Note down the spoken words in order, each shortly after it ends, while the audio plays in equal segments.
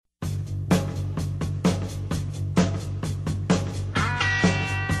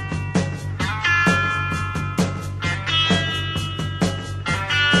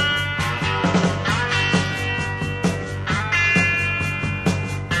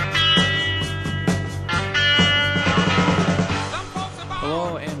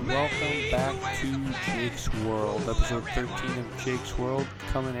World, episode 13 of Jake's World,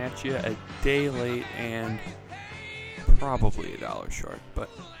 coming at you a day late and probably $1 short, but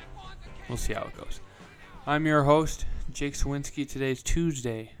we'll see how it goes. I'm your host, Jake Sawinski. Today's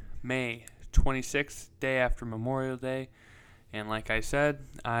Tuesday, May 26th, day after Memorial Day, and like I said,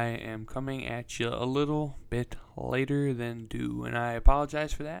 I am coming at you a little bit later than due, and I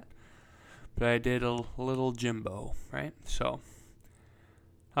apologize for that, but I did a little Jimbo, right? So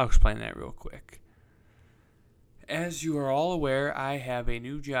I'll explain that real quick. As you are all aware, I have a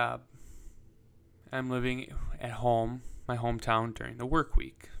new job. I'm living at home, my hometown, during the work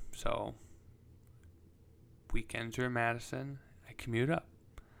week. So weekends are in Madison. I commute up.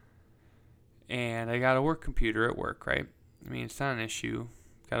 And I got a work computer at work, right? I mean, it's not an issue.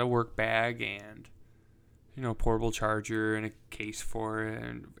 Got a work bag and, portable charger and a case for it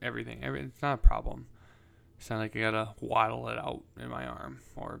and everything. It's not a problem. It's not like I gotta waddle it out in my arm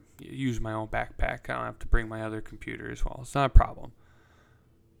or use my own backpack. I don't have to bring my other computer as well. It's not a problem.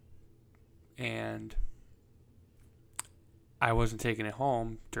 And I wasn't taking it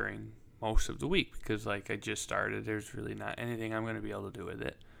home during most of the week because, I just started. There's really not anything I'm going to be able to do with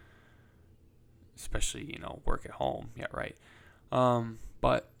it. Especially, work at home. Yeah, right.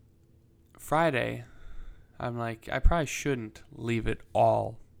 But Friday, I'm like, I probably shouldn't leave it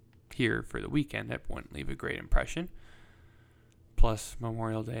all here for the weekend. That wouldn't leave a great impression. Plus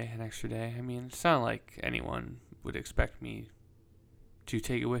Memorial Day, an extra day. I mean, it's not like anyone would expect me to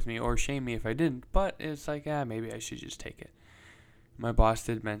take it with me or shame me if I didn't, but it's like, maybe I should just take it. My boss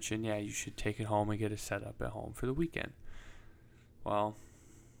did mention, you should take it home and get it set up at home for the weekend. Well,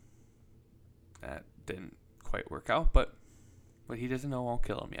 that didn't quite work out, but what he doesn't know won't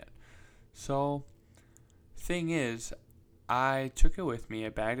kill him yet. So, thing is, I took it with me, I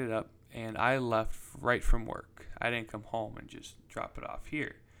bagged it up, and I left right from work. I didn't come home and just drop it off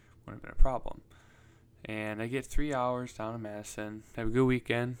here. Wouldn't have been a problem. And I get 3 hours down in Madison. Have a good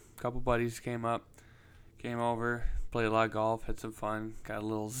weekend. A couple buddies came over, played a lot of golf, had some fun, got a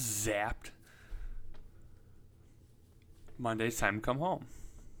little zapped. Monday's time to come home.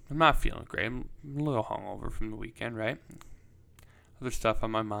 I'm not feeling great. I'm a little hungover from the weekend, right? Other stuff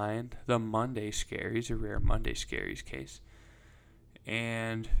on my mind. The Monday scaries, a rare Monday scaries case.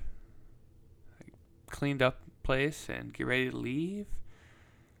 And I cleaned up the place and get ready to leave.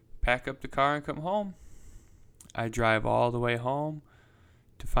 Pack up the car and come home. I drive all the way home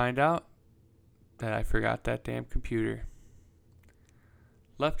to find out that I forgot that damn computer.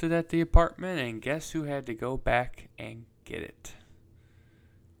 Left it at the apartment, and guess who had to go back and get it?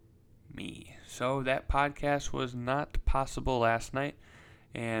 Me. So that podcast was not possible last night,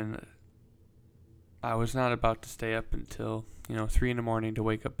 and I was not about to stay up until 3 in the morning to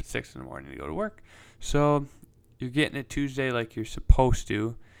wake up at 6 in the morning to go to work. So you're getting it Tuesday like you're supposed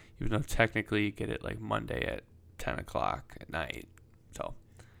to, even though technically you get it like Monday at 10 o'clock at night. So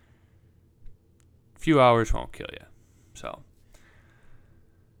a few hours won't kill you. So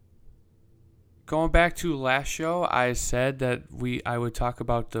going back to last show, I said that I would talk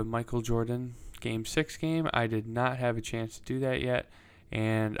about the Michael Jordan Game 6 game. I did not have a chance to do that yet,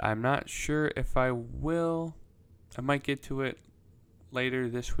 and I'm not sure if I will. I might get to it later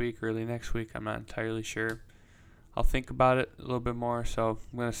this week, early next week. I'm not entirely sure. I'll think about it a little bit more, so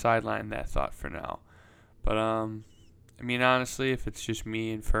I'm going to sideline that thought for now. But, honestly, if it's just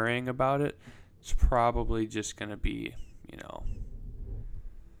me inferring about it, it's probably just going to be,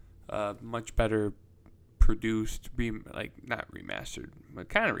 much better produced, not remastered, but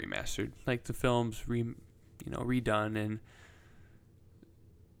kind of remastered. Like the film's redone and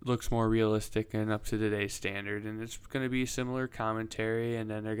looks more realistic and up to today's standard, and it's going to be similar commentary, and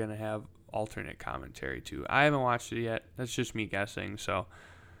then they're going to have alternate commentary too. I haven't watched it yet. That's just me guessing, so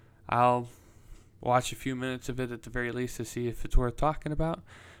I'll watch a few minutes of it at the very least to see if it's worth talking about.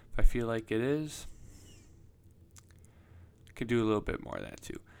 If I feel like it is, I could do a little bit more of that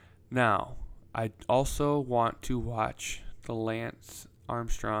too. Now, I also want to watch the Lance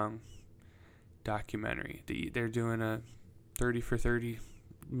Armstrong documentary. They're doing a 30 for 30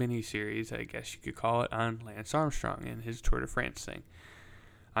 mini-series, I guess you could call it, on Lance Armstrong and his Tour de France thing.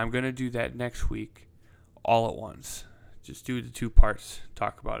 I'm going to do that next week all at once. Just do the 2 parts,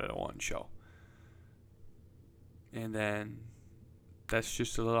 talk about it at one show. And then that's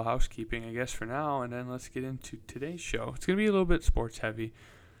just a little housekeeping, I guess, for now. And then let's get into today's show. It's going to be a little bit sports heavy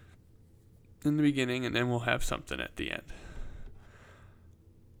in the beginning, and then we'll have something at the end.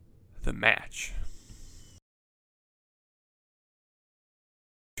 The match.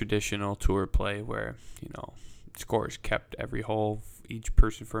 Traditional tour play where, scores kept every hole, each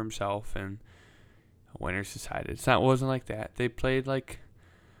person for himself, and winners decided. It wasn't like that. They played like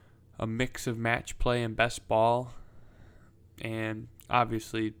a mix of match play and best ball. And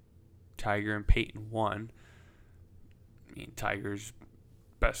obviously, Tiger and Peyton won. I mean, Tiger's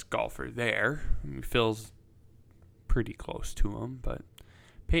best golfer there. I mean, Phil's pretty close to him, but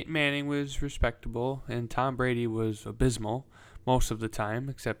Peyton Manning was respectable, and Tom Brady was abysmal most of the time,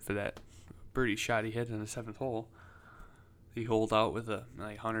 except for that birdie shot he hit in the 7th hole. He holed out with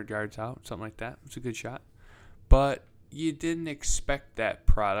 100 yards out, something like that. It's a good shot. But you didn't expect that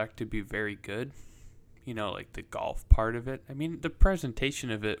product to be very good. Like the golf part of it. I mean, the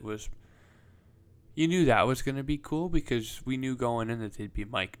presentation of it was, you knew that was going to be cool because we knew going in that they'd be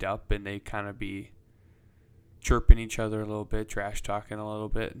mic'd up and they'd kind of be chirping each other a little bit, trash talking a little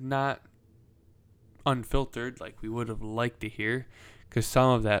bit, not unfiltered like we would have liked to hear, because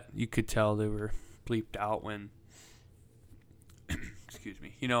some of that you could tell they were bleeped out when excuse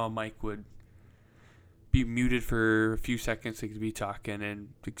me, a mic would be muted for a few seconds. They could be talking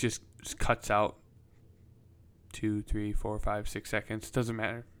and it just cuts out 2, 3, 4, 5, 6 seconds. Doesn't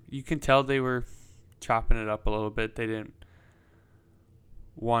matter. You can tell they were chopping it up a little bit. They didn't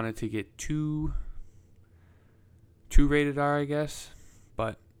want it to get too rated R, I guess.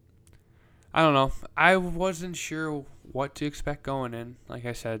 But I don't know. I wasn't sure what to expect going in. Like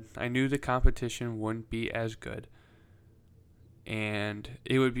I said, I knew the competition wouldn't be as good. And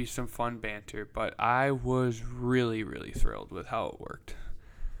it would be some fun banter. But I was really, really thrilled with how it worked.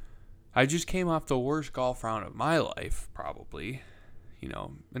 I just came off the worst golf round of my life, probably.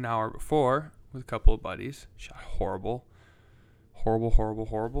 An hour before with a couple of buddies. Shot horrible.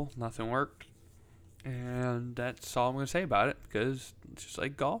 Horrible. Nothing worked. And that's all I'm going to say about it, because it's just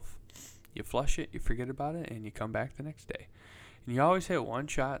like golf. You flush it, you forget about it, and you come back the next day. And you always hit one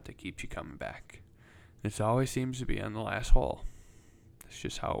shot that keeps you coming back. It always seems to be on the last hole. That's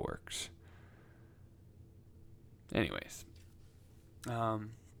just how it works. Anyways.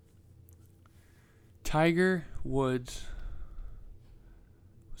 Tiger Woods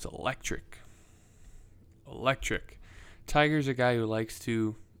was electric. Tiger's a guy who likes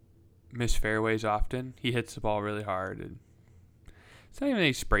to miss fairways often. He hits the ball really hard, and it's not even that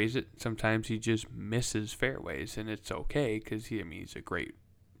he sprays it. Sometimes he just misses fairways, and it's okay because he's a great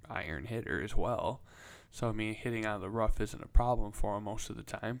iron hitter as well. So hitting out of the rough isn't a problem for him most of the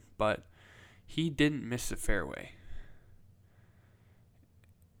time. But he didn't miss the fairway.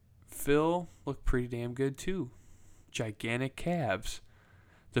 Phil looked pretty damn good too. Gigantic calves.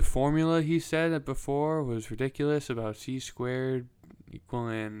 The formula he said before was ridiculous about C²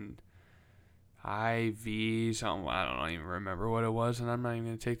 equaling IV something. I don't even remember what it was, and I'm not even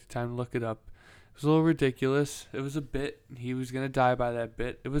going to take the time to look it up. It was a little ridiculous. It was a bit. He was going to die by that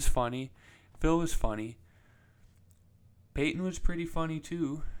bit. It was funny. Phil was funny. Peyton was pretty funny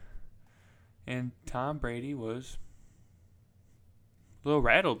too. And Tom Brady was a little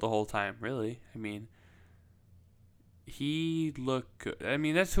rattled the whole time, really. He looked good.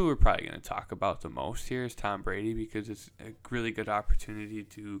 That's who we're probably going to talk about the most here is Tom Brady, because it's a really good opportunity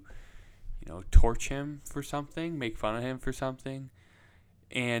to, torch him for something, make fun of him for something,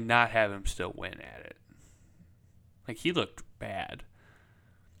 and not have him still win at it. He looked bad.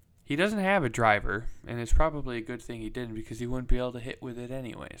 He doesn't have a driver, and it's probably a good thing he didn't, because he wouldn't be able to hit with it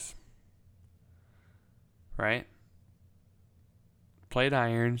anyways. Right? Played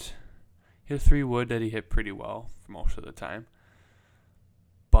irons. Hit a 3-wood that he hit pretty well for most of the time.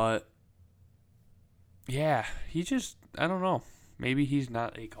 But, yeah, I don't know. Maybe he's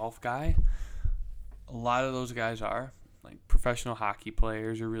not a golf guy. A lot of those guys are. Professional hockey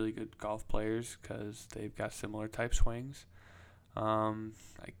players are really good golf players because they've got similar type swings.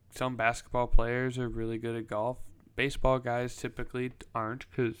 Some basketball players are really good at golf. Baseball guys typically aren't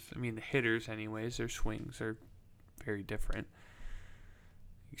because, the hitters anyways, their swings are very different.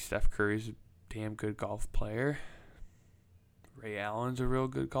 Steph Curry's a damn good golf player. Ray Allen's a real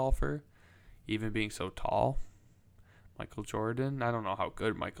good golfer, even being so tall. Michael Jordan, I don't know how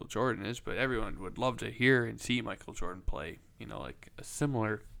good Michael Jordan is, but everyone would love to hear and see Michael Jordan play, a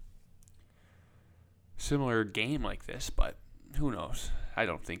similar game like this, but who knows? I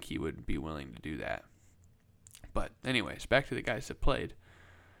don't think he would be willing to do that. But anyways, back to the guys that played.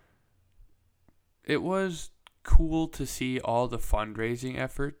 It was cool to see all the fundraising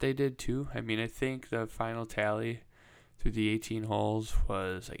effort they did too. I think the final tally through the 18 holes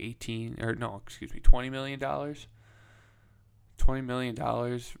was $20 million. $20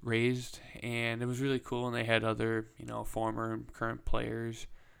 million raised, and it was really cool. And they had other, former and current players,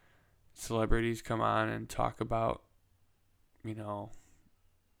 celebrities come on and talk about,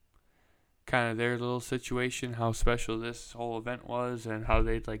 kind of their little situation, how special this whole event was, and how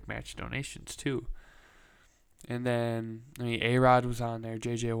they'd match donations too. And then, A-Rod was on there.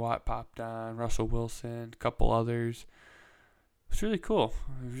 J.J. Watt popped on. Russell Wilson, a couple others. It's really cool.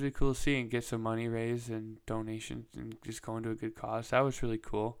 It was really cool to see and get some money raised and donations and just going to a good cause. That was really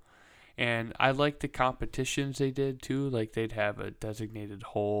cool. And I liked the competitions they did too. Like they'd have a designated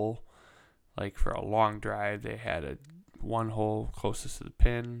hole. Like for a long drive, they had a one hole closest to the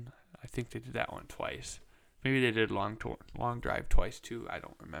pin. I think they did that one twice. Maybe they did long drive twice too. I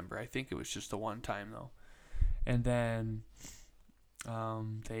don't remember. I think it was just the one time though. And then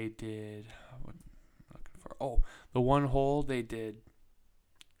they did. What am I looking for? Oh, the one hole they did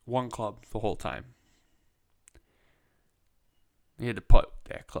one club the whole time. They had to putt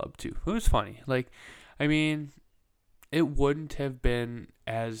that club too. It was funny. It wouldn't have been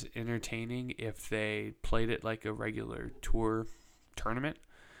as entertaining if they played it like a regular tour tournament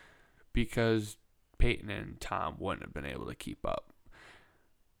because Peyton and Tom wouldn't have been able to keep up.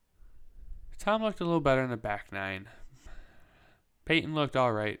 Tom looked a little better in the back nine. Peyton looked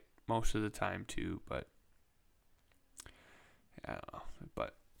all right most of the time too, but I don't know.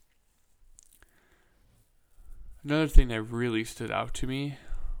 But another thing that really stood out to me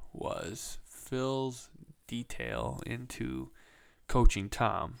was Phil's detail into coaching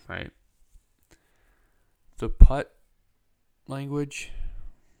Tom, right? The putt language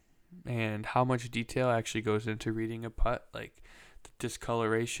and how much detail actually goes into reading a putt, like the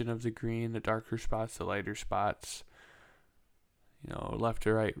discoloration of the green, the darker spots, the lighter spots, left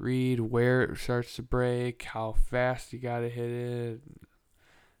to right read, where it starts to break, how fast you got to hit it,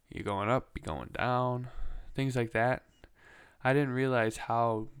 you going up, you going down, things like that. I didn't realize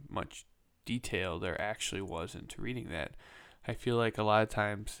how much detail there actually was into reading that. I feel like a lot of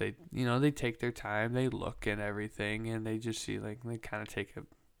times they take their time, they look at everything, and they just see, they kind of take an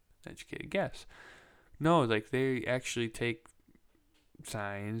educated guess. No, they actually take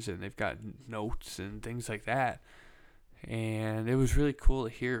signs, and they've got notes and things like that. And it was really cool to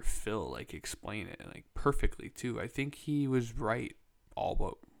hear Phil, explain it, perfectly, too. I think he was right all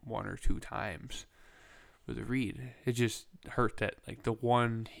but one or two times with a read. It just hurt that, the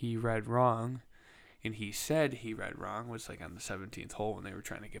one he read wrong, and he said he read wrong, was, on the 17th hole when they were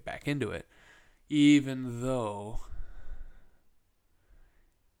trying to get back into it. Even though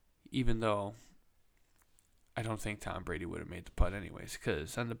I don't think Tom Brady would have made the putt anyways,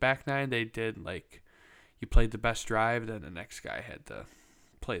 because on the back nine, they did, you played the best drive, then the next guy had to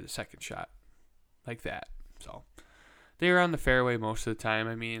play the second shot, like that. So they were on the fairway most of the time.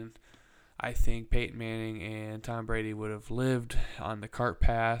 I think Peyton Manning and Tom Brady would have lived on the cart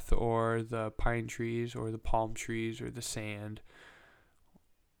path or the pine trees or the palm trees or the sand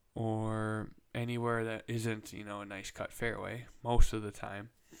or anywhere that isn't, a nice cut fairway most of the time.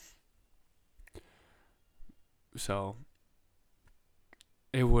 So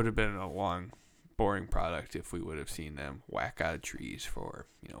it would have been a long, boring product if we would have seen them whack out of trees for,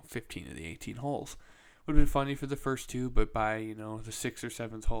 15 of the 18 holes. Would have been funny for the first two, but by, the 6th or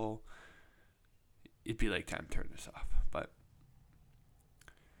 7th hole, it'd be time to turn this off. But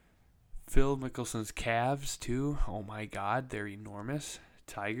Phil Mickelson's calves, too. Oh, my God. They're enormous.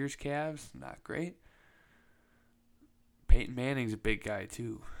 Tiger's calves, not great. Peyton Manning's a big guy,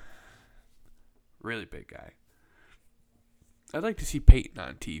 too. Really big guy. I'd like to see Peyton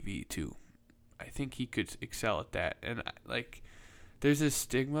on TV, too. I think he could excel at that. And, there's this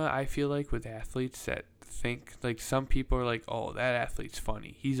stigma, I feel with athletes that think, some people are oh, that athlete's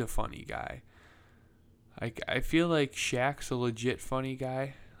funny. He's a funny guy. I feel like Shaq's a legit funny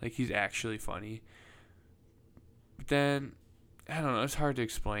guy. He's actually funny. But then, I don't know, it's hard to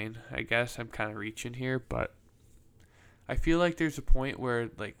explain. I guess I'm kind of reaching here, but I feel like there's a point where,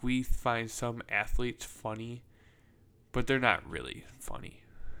 we find some athletes funny, but they're not really funny.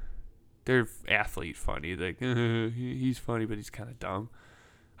 They're athlete funny. He's funny, but he's kind of dumb.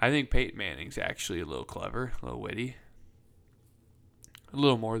 I think Peyton Manning's actually a little clever, a little witty. A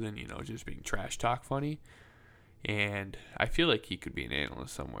little more than, just being trash talk funny. And I feel like he could be an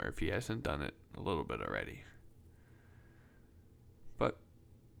analyst somewhere if he hasn't done it a little bit already. But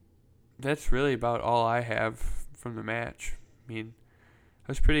that's really about all I have from the match. I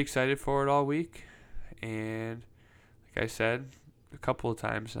was pretty excited for it all week. And like I said a couple of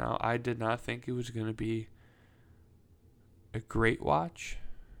times now, I did not think it was going to be a great watch.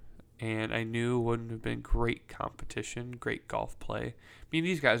 And I knew it wouldn't have been great competition, great golf play.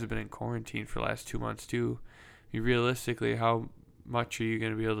 These guys have been in quarantine for the last 2 months, too. Realistically, how much are you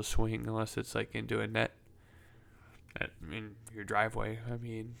going to be able to swing unless it's, into a net in your driveway?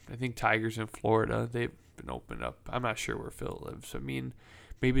 I think Tiger's in Florida. They've been opened up. I'm not sure where Phil lives.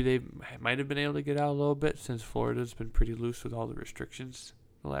 Maybe they might have been able to get out a little bit since Florida's been pretty loose with all the restrictions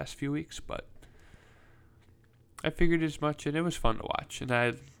the last few weeks, but I figured as much, and it was fun to watch.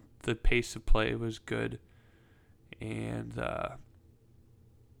 And the pace of play was good, and the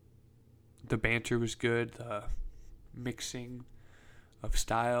banter was good. The mixing of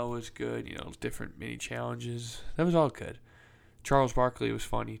style was good. Different mini challenges. That was all good. Charles Barkley was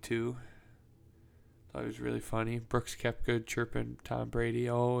funny too. Thought it was really funny. Brooks Koepka chirping Tom Brady.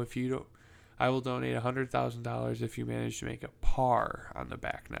 Oh, if you don't, I will donate $100,000 if you manage to make a par on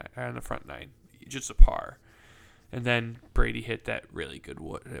the front nine, just a par. And then Brady hit that really good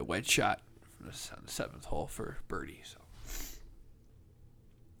wedge shot on the seventh hole for birdie. So,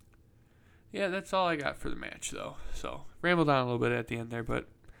 yeah, that's all I got for the match, though. So, rambled on a little bit at the end there, but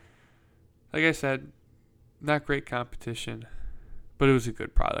like I said, not great competition, but it was a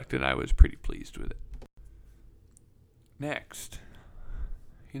good product, and I was pretty pleased with it. Next,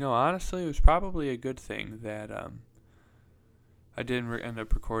 honestly, it was probably a good thing that I didn't end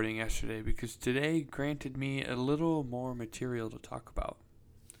up recording yesterday, because today granted me a little more material to talk about.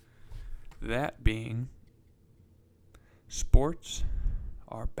 That being, sports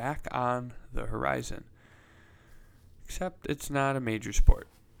are back on the horizon. Except it's not a major sport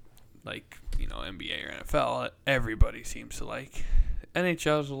like, NBA or NFL. Everybody seems to like.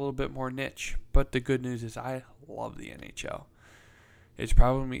 NHL is a little bit more niche, but the good news is I love the NHL. It's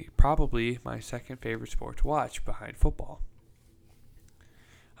probably my second favorite sport to watch behind football.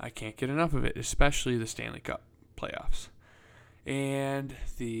 I can't get enough of it, especially the Stanley Cup playoffs. And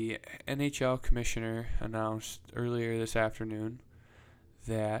the NHL commissioner announced earlier this afternoon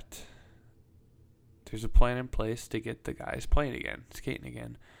that there's a plan in place to get the guys playing again, skating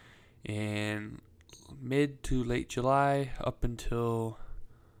again, in mid to late July up until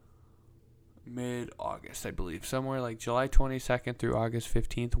mid-August, I believe. Somewhere like July 22nd through August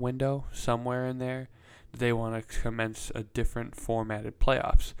 15th window, somewhere in there, they want to commence a different formatted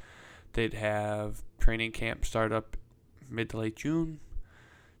playoffs. They'd have training camp start up mid to late June,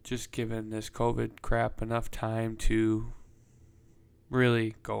 just giving this COVID crap enough time to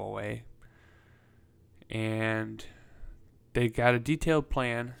really go away. And they got a detailed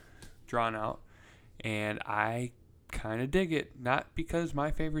plan drawn out, and I kind of dig it. Not because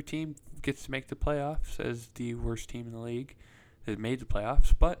my favorite team gets to make the playoffs as the worst team in the league that made the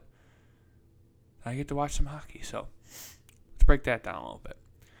playoffs, but I get to watch some hockey. So let's break that down a little bit.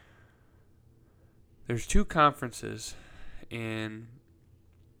 There's two conferences in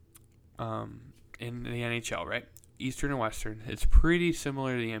the NHL, right? Eastern and Western. It's pretty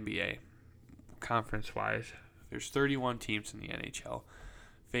similar to the NBA conference-wise. There's 31 teams in the NHL.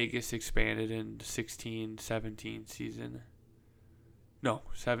 Vegas expanded in the 16-17 season. No,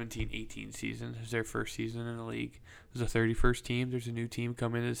 17-18 season. It was their first season in the league. There's a 31st team. There's a new team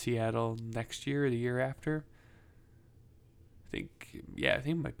coming to Seattle next year or the year after. I think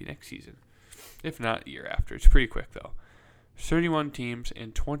it might be next season. If not, the year after. It's pretty quick, though. 31 teams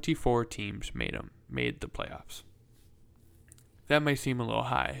and 24 teams made the playoffs. That might seem a little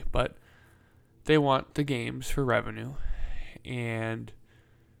high, but they want the games for revenue. And,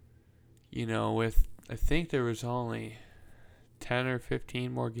 I think there was only 10 or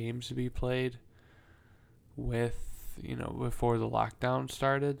 15 more games to be played before the lockdown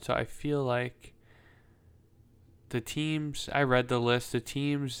started. So I feel like I read the list, the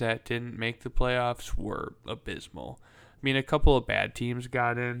teams that didn't make the playoffs were abysmal. I mean, a couple of bad teams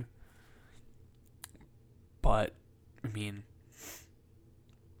got in, but,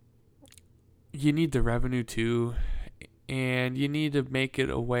 you need the revenue too, and you need to make it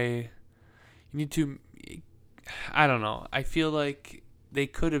a way. You need to, I don't know. I feel like they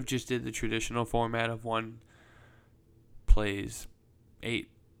could have just did the traditional format of one plays 8.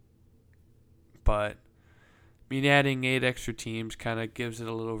 But, adding 8 extra teams kind of gives it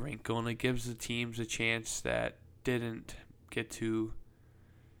a little wrinkle, and it gives the teams a chance that didn't get to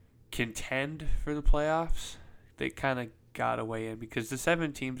contend for the playoffs. They kind of got away in, because the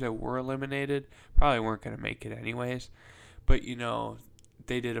 7 teams that were eliminated probably weren't going to make it anyways. But,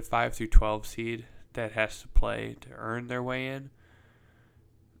 they did a 5 through 12 seed that has to play to earn their way in.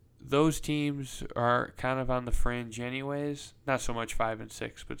 Those teams are kind of on the fringe anyways. Not so much 5 and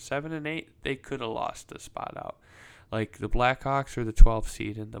 6, but 7 and 8, they could have lost a spot out. Like the Blackhawks are the 12th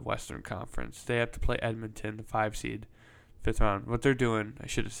seed in the Western Conference. They have to play Edmonton, the 5 seed, 5th round. What they're doing, I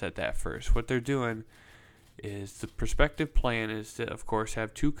should have said that first. What they're doing is the prospective plan is to, of course,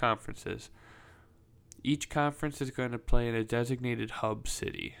 have 2 conferences. Each conference is going to play in a designated hub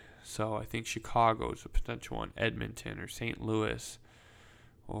city. So I think Chicago is a potential one, Edmonton or St. Louis,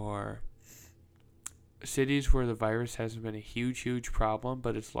 or cities where the virus hasn't been a huge problem,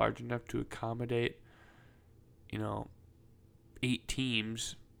 but it's large enough to accommodate, 8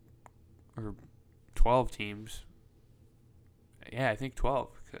 teams or 12 teams I think 12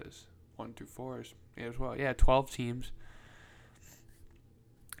 because 1 through 4 is as well. 12 teams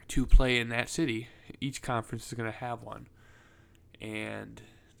to play in that city. Each conference is going to have one. And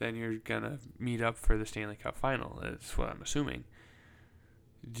then you're going to meet up for the Stanley Cup final. That's what I'm assuming.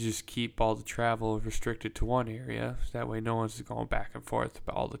 Just keep all the travel restricted to one area. So that way no one's going back and forth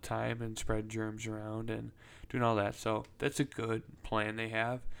all the time and spread germs around and doing all that. So that's a good plan they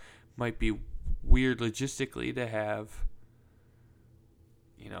have. Might be weird logistically to have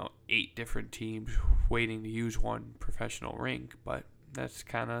 8 different teams waiting to use one professional rink, but that's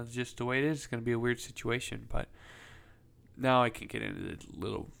kind of just the way it is. It's going to be a weird situation, but now I can get into a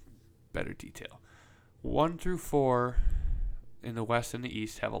little better detail. 1 through 4 in the West and the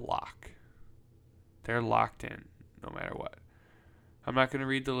East have a lock. They're locked in no matter what. I'm not going to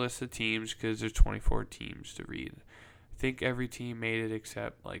read the list of teams because there's 24 teams to read. I think every team made it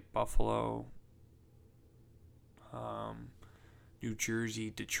except like Buffalo, New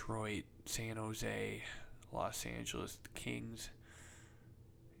Jersey, Detroit, San Jose, Los Angeles, the Kings,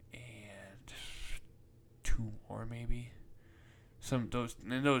 and 2 more maybe. Those,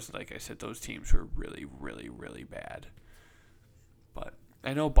 like I said, those teams were really, really, really bad. But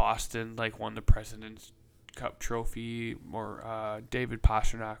I know Boston won the President's Cup trophy, or David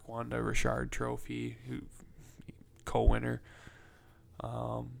Pastrnak won the Richard Trophy, co-winner.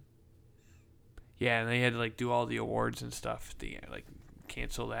 And they had to do all the awards and stuff.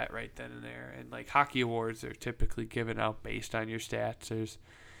 Cancel that right then and there. And hockey awards, they're typically given out based on your stats. There's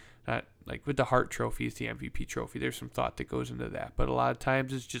not with the Hart Trophy, it's the MVP trophy. There's some thought that goes into that, but a lot of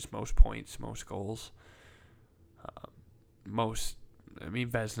times it's just most points, most goals,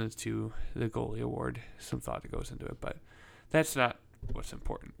 Vezina's too, the goalie award. Some thought that goes into it, but that's not what's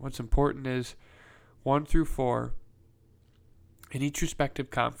important. What's important is 1 through 4 in each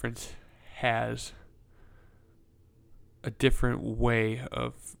respective conference has a different way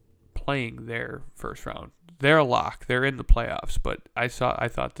of playing their first round. They're a lock. They're in the playoffs, but I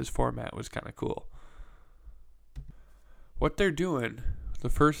thought this format was kind of cool. What they're doing,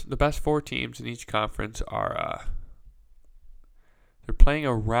 the best 4 teams in each conference are they're playing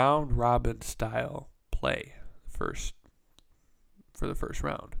a round robin style play for the first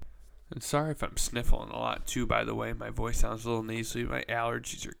round. And sorry if I'm sniffling a lot too, by the way. My voice sounds a little nasally. My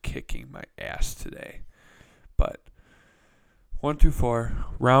allergies are kicking my ass today. But 1 through 4,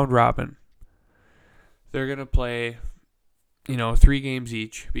 round robin. They're going to play, 3 games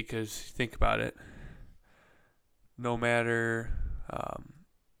each because, think about it, no matter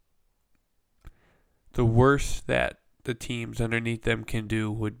the worst that the teams underneath them can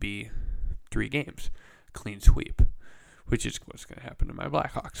do would be 3 games. Clean sweep, which is what's going to happen to my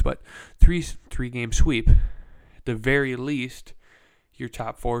Blackhawks. But 3-game sweep, at the very least, your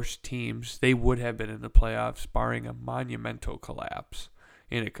top 4 teams, they would have been in the playoffs barring a monumental collapse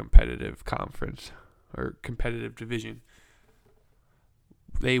in a competitive conference or competitive division.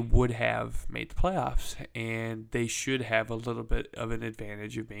 They would have made the playoffs, and they should have a little bit of an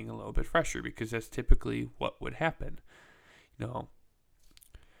advantage of being a little bit fresher because that's typically what would happen. Your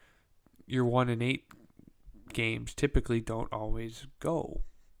 1-8 games typically don't always go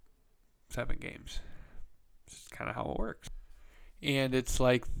 7 games. It's kind of how it works. And it's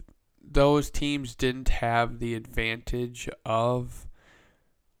those teams didn't have the advantage of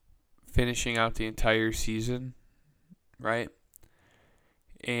finishing out the entire season, right?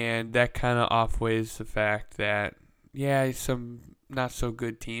 And that kind of offweighs the fact that, some not so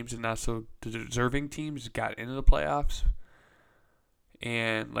good teams and not so deserving teams got into the playoffs.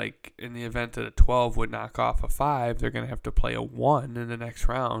 And in the event that a 12 would knock off a 5, they're going to have to play a 1 in the next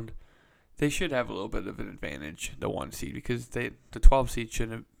round. They should have a little bit of an advantage, the 1 seed, because the 12 seed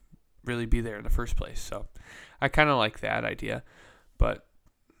shouldn't really be there in the first place. So I kind of like that idea. But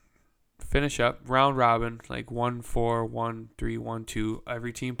finish up round robin, 1-4, 1-3, 1-2.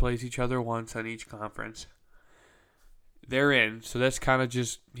 Every team plays each other once on each conference. They're in, so that's kind of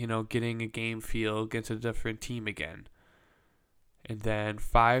just getting a game feel against a different team again. And then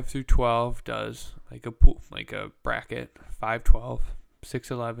 5 through 12 does a pool, a bracket. 5-12,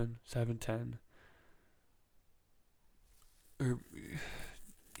 6-11, 7-10.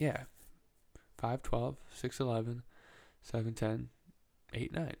 5-12, 6-11, 7-10,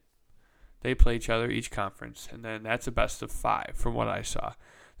 8-9. They play each other each conference, and then that's a best of 5 from what I saw.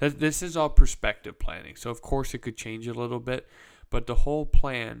 This is all perspective planning, so of course it could change a little bit, but the whole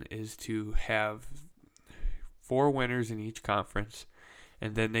plan is to have 4 winners in each conference,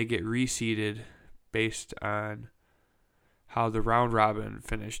 and then they get reseeded based on how the round robin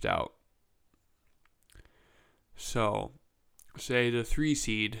finished out. So, say the 3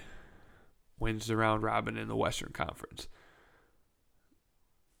 seed wins the round robin in the Western Conference.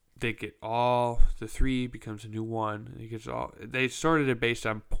 they get all the 3 becomes a new 1. They sorted it based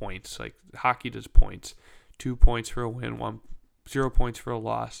on points. Like hockey does points, 2 points for a win, 0 points for a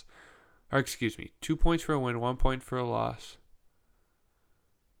loss. Or excuse me, 2 points for a win, 1 point for a loss.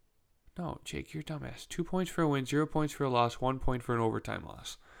 No, Jake, you're a dumbass. 2 points for a win, 0 points for a loss, 1 point for an overtime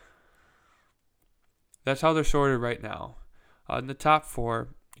loss. That's how they're sorted right now. In the top 4,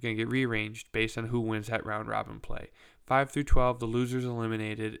 you're going to get rearranged based on who wins that round robin play. 5 through 12, the losers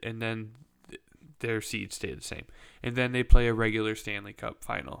eliminated, and then their seeds stay the same. And then they play a regular Stanley Cup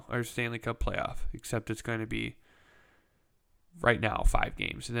final, or Stanley Cup playoff, except it's going to be, right now, 5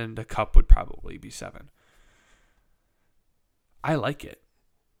 games, and then the cup would probably be 7. I like it.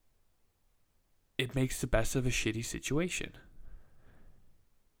 It makes the best of a shitty situation.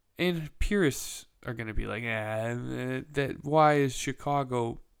 And purists are going to be like, why is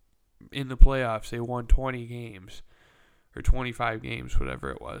Chicago in the playoffs? They won 20 games or 25 games, whatever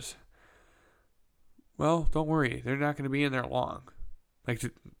it was. Well, don't worry. They're not going to be in there long. Like,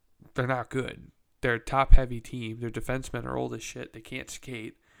 they're not good. They're a top-heavy team. Their defensemen are old as shit. They can't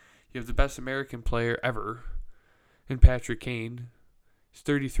skate. You have the best American player ever in Patrick Kane. He's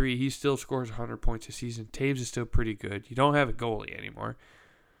 33. He still scores 100 points a season. Taves is still pretty good. You don't have a goalie anymore.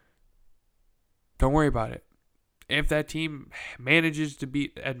 Don't worry about it. If that team manages to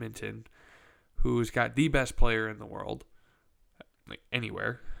beat Edmonton, who's got the best player in the world, like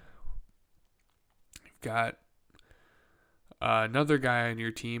anywhere, you've got another guy on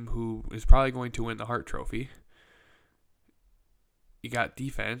your team who is probably going to win the Hart Trophy. You got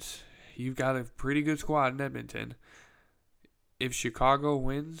defense. You've got a pretty good squad in Edmonton. If Chicago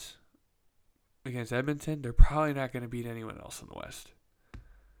wins against Edmonton, they're probably not going to beat anyone else in the West.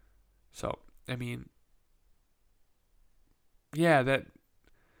 So, I mean, yeah, that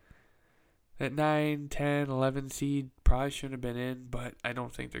 9, 10, 11 seed probably shouldn't have been in, but I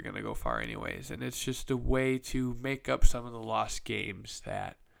don't think they're going to go far anyways. And it's just a way to make up some of the lost games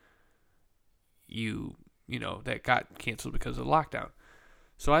that that got canceled because of the lockdown.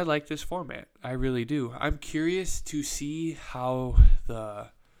 So I like this format. I really do. I'm curious to see how the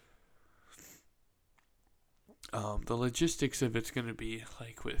logistics of it's going to be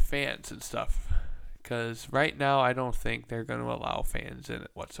like with fans and stuff. Because right now I don't think they're going to allow fans in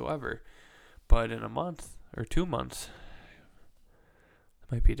it whatsoever. But in a month or 2 months,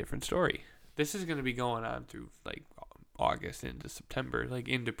 it might be a different story. This is going to be going on through like August into September, like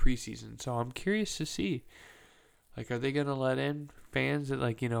into preseason. So I'm curious to see. Like, are they going to let in fans at,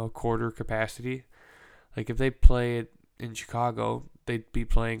 like, a quarter capacity? Like, if they play it in Chicago, they'd be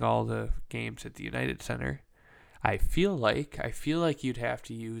playing all the games at the United Center. I feel like you'd have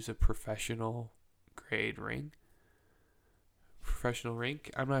to use a professional grade rink. Professional rink?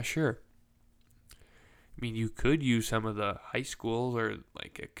 I'm not sure. I mean, you could use some of the high schools or,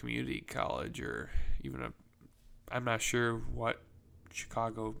 like, a community college or even I'm not sure what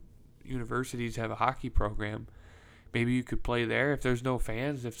Chicago universities have a hockey program. Maybe you could play there if there's no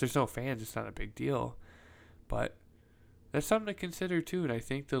fans. If there's no fans, it's not a big deal. But that's something to consider too. And I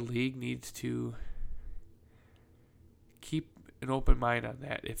think the league needs to keep an open mind on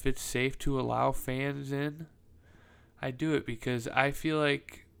that. If it's safe to allow fans in, I do it because I feel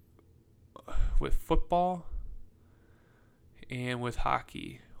like with football and with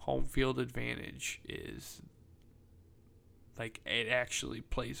hockey, home field advantage is like it actually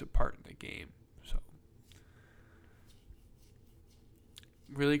plays a part in the game.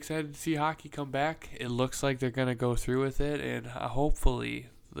 Really excited to see hockey come back. It looks like they're going to go through with it, and hopefully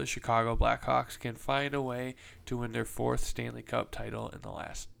the Chicago Blackhawks can find a way to win their 4th Stanley Cup title in the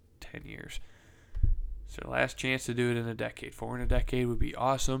last 10 years. It's their last chance to do it in a decade. 4 in a decade would be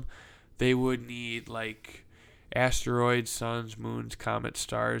awesome. They would need like asteroids, suns, moons, comets,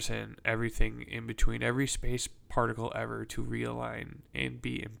 stars, and everything in between, every space particle ever to realign and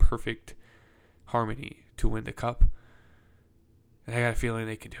be in perfect harmony to win the cup. And I got a feeling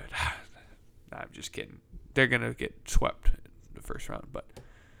they can do it. I'm just kidding. They're going to get swept in the first round. But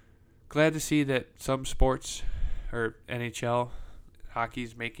glad to see that some sports, or NHL,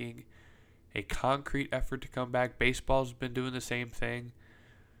 hockey's making a concrete effort to come back. Baseball's been doing the same thing.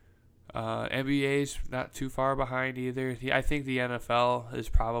 NBA's not too far behind either. I think the NFL is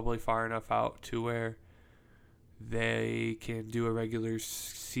probably far enough out to where they can do a regular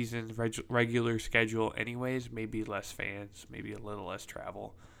season, regular schedule anyways. Maybe less fans, maybe a little less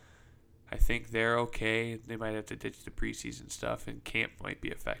travel. I think they're okay. They might have to ditch the preseason stuff, and camp might be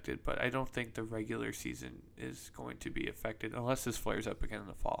affected. But I don't think the regular season is going to be affected unless this flares up again in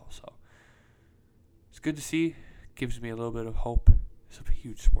the fall. So it's good to see. Gives me a little bit of hope. I'm a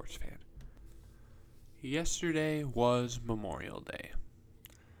huge sports fan. Yesterday was Memorial Day.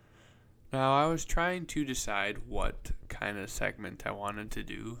 Now, I was trying to decide what kind of segment I wanted to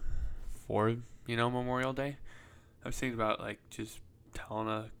do for, Memorial Day. I was thinking about, just telling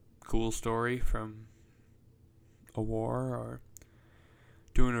a cool story from a war or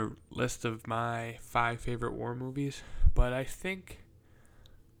doing a list of my 5 favorite war movies. But I think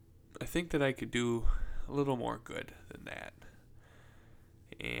that I could do a little more good than that.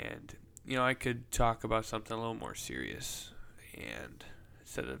 And, I could talk about something a little more serious. And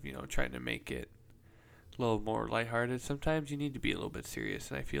instead of, trying to make it a little more lighthearted, sometimes you need to be a little bit serious.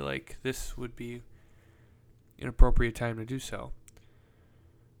 And I feel like this would be an appropriate time to do so.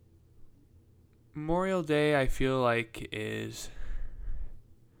 Memorial Day, I feel like, is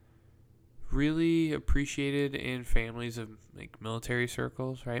really appreciated in families of military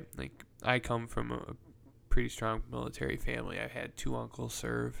circles, right? I come from a pretty strong military family. I've had 2 uncles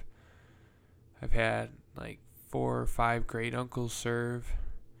serve. I've had 4 or 5 great uncles serve.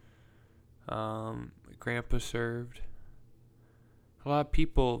 My grandpa served. A lot of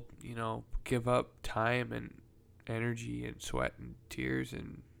people, give up time and energy and sweat and tears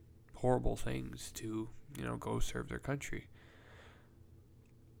and horrible things to, go serve their country.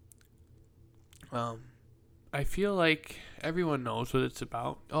 I feel like everyone knows what it's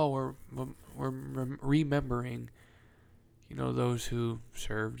about. Oh, we're remembering, those who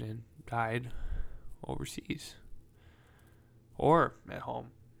served and died overseas or at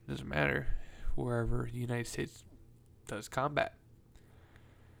home. Doesn't matter, wherever the United States does combat.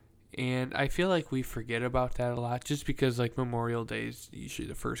 And I feel like we forget about that a lot, just because Memorial Day is usually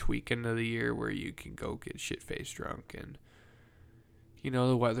the first weekend of the year where you can go get shit-faced drunk and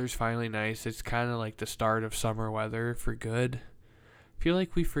the weather's finally nice. It's kind of like the start of summer weather for good. I feel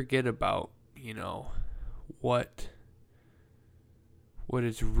like we forget about, what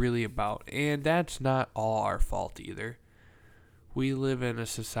it's really about. And that's not all our fault either. We live in a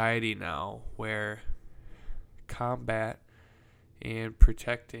society now where combat and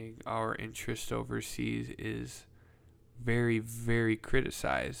protecting our interests overseas is very, very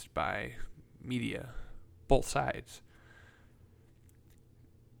criticized by media, both sides.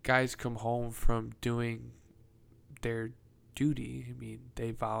 Guys come home from doing their duty. I mean,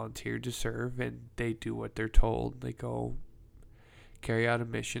 they volunteered to serve and they do what they're told. They go carry out a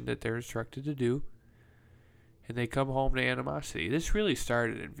mission that they're instructed to do, and they come home to animosity. This really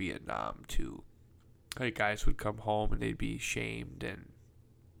started in Vietnam too. Guys would come home and they'd be shamed and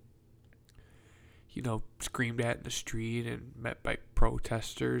screamed at in the street and met by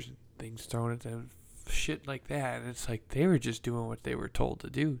protesters and things thrown at them. Shit like that. And it's they were just doing what they were told to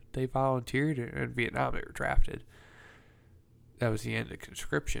do. They volunteered, and in Vietnam they were drafted. That was the end of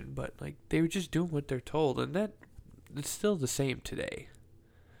conscription, but they were just doing what they're told, and it's still the same today.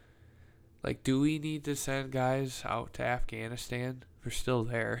 Do we need to send guys out to Afghanistan? We're still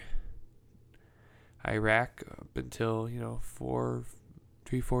there. Iraq, up until 4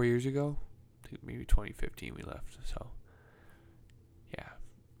 years ago, I think maybe 2015 we left. So yeah,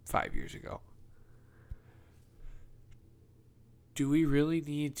 5 years ago. Do we really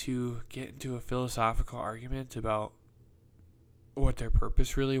need to get into a philosophical argument about what their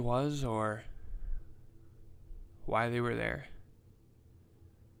purpose really was or why they were there?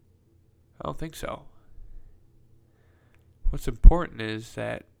 I don't think so. What's important is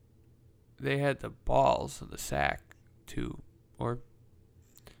that they had the balls and the sack to, or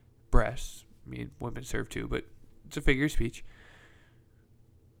breasts, I mean, women serve too, but it's a figure of speech.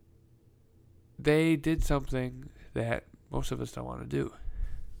 They did something that most of us don't want to do.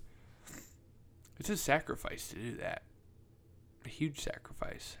 It's a sacrifice to do that. A huge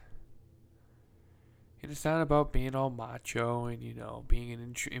sacrifice. And it's not about being all macho and, being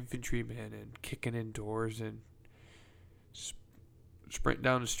an infantryman and kicking in doors and sprint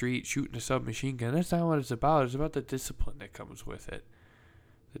down the street shooting a submachine gun. That's not what it's about. It's about the discipline that comes with it.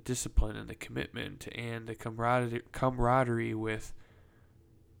 The discipline and the commitment and the camaraderie with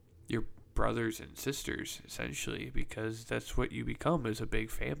your brothers and sisters, essentially, because that's what you become as a big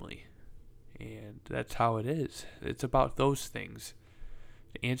family. And that's how it is. It's about those things.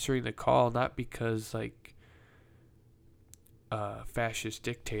 Answering the call, not because a fascist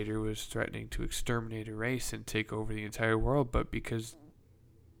dictator was threatening to exterminate a race and take over the entire world, but because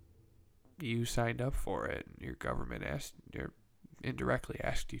you signed up for it. Your government indirectly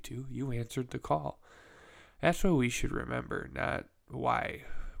asked you to. You answered the call. That's what we should remember, not why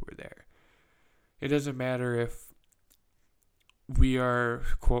we're there. It doesn't matter if we are,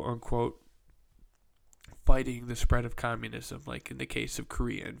 quote unquote, fighting the spread of communism, like in the case of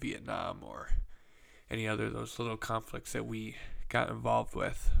Korea and Vietnam or any other of those little conflicts that we got involved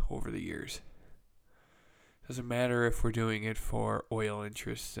with over the years. Doesn't matter if we're doing it for oil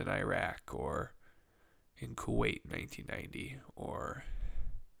interests in Iraq or in Kuwait in 1990 or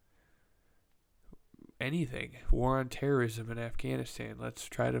anything. War on terrorism in Afghanistan. Let's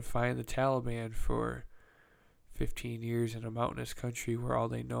try to find the Taliban for 15 years in a mountainous country where all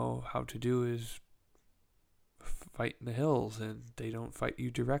they know how to do is fight in the hills and they don't fight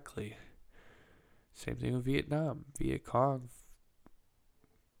you directly. Same thing with Vietnam. Viet Cong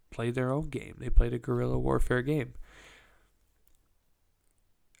played their own game. They played a guerrilla warfare game.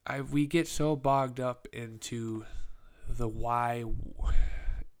 We get so bogged up into the why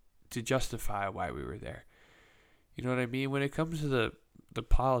to justify why we were there. You know what I mean? When it comes to the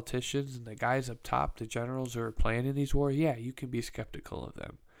politicians and the guys up top, the generals who are playing in these wars, yeah, you can be skeptical of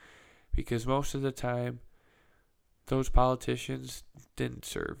them. Because most of the time, those politicians didn't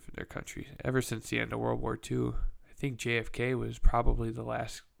serve their country. Ever since the end of World War II, I think JFK was probably the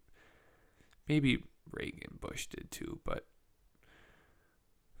last. Maybe Reagan, Bush did too, but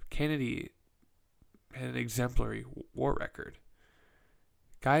Kennedy had an exemplary war record.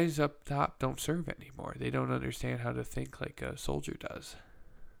 Guys up top don't serve anymore. They don't understand how to think like a soldier does,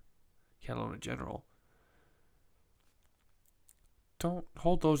 let alone a general. Don't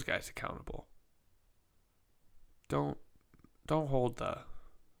hold those guys accountable. Don't hold the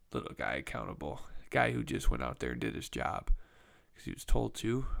little guy accountable. The guy who just went out there and did his job because he was told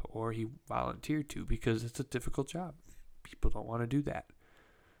to or he volunteered to, because it's a difficult job. People don't want to do that.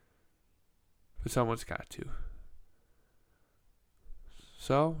 But someone's got to.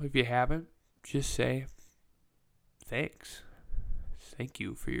 So, if you haven't, just say thanks. Thank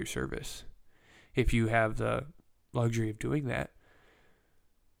you for your service. If you have the luxury of doing that,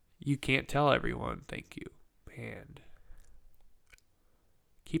 you can't tell everyone thank you. And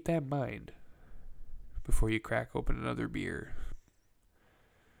keep that in mind before you crack open another beer.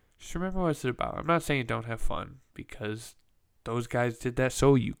 Just remember what it's about. I'm not saying don't have fun, because those guys did that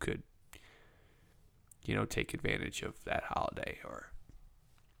so you could, take advantage of that holiday or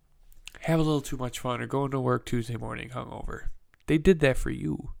have a little too much fun or go into work Tuesday morning hungover. They did that for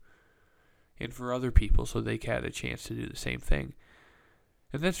you and for other people so they had a chance to do the same thing.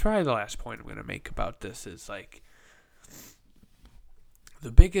 And that's probably the last point I'm going to make about this is like,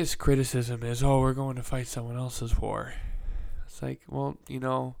 the biggest criticism is, we're going to fight someone else's war. It's like, well,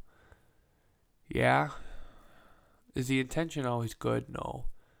 yeah. Is the intention always good? No.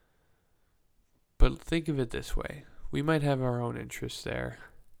 But think of it this way. We might have our own interests there.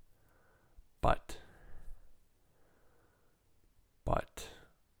 But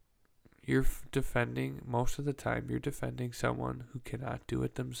you're defending, most of the time, you're defending someone who cannot do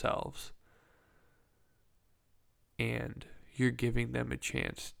it themselves. And you're giving them a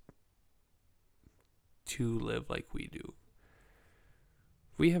chance to live like we do.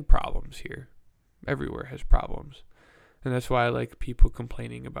 We have problems here. Everywhere has problems. And that's why I like people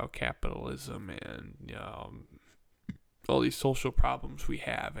complaining about capitalism and all these social problems we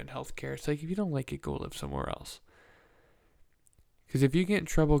have in healthcare. It's like, if you don't like it, go live somewhere else. Because if you get in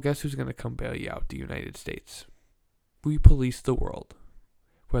trouble, guess who's going to come bail you out? The United States. We police the world.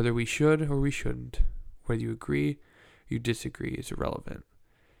 Whether we should or we shouldn't, whether you agree or you disagree is irrelevant.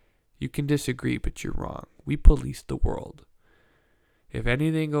 You can disagree, but you're wrong. We police the world. If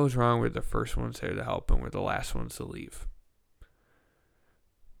anything goes wrong, we're the first ones there to help, and we're the last ones to leave.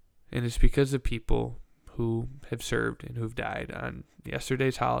 And it's because of people who have served and who've died on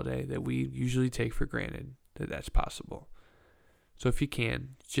yesterday's holiday that we usually take for granted that that's possible. So if you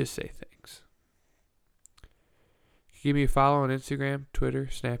can, just say thanks. Give me a follow on Instagram, Twitter,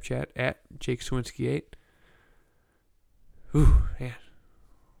 Snapchat, at JakeSwinski8. Ooh, man.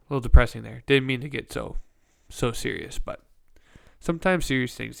 A little depressing there. Didn't mean to get so serious, but sometimes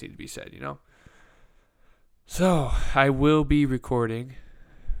serious things need to be said, So, I will be recording.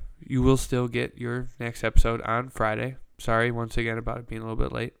 You will still get your next episode on Friday. Sorry once again about it being a little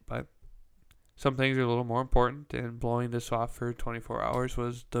bit late, but some things are a little more important, and blowing this off for 24 hours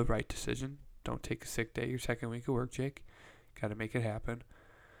was the right decision. Don't take a sick day your second week of work, Jake. Got to make it happen.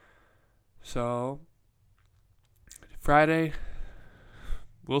 So, Friday,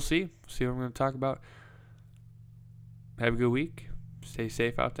 we'll see. See what I'm going to talk about. Have a good week. Stay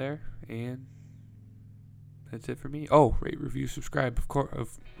safe out there, and that's it for me. Oh, rate, review, subscribe. Of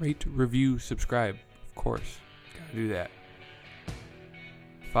course. Rate, review, subscribe. Of course. Gotta do that.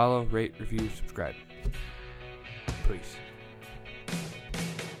 Follow, rate, review, subscribe. Please.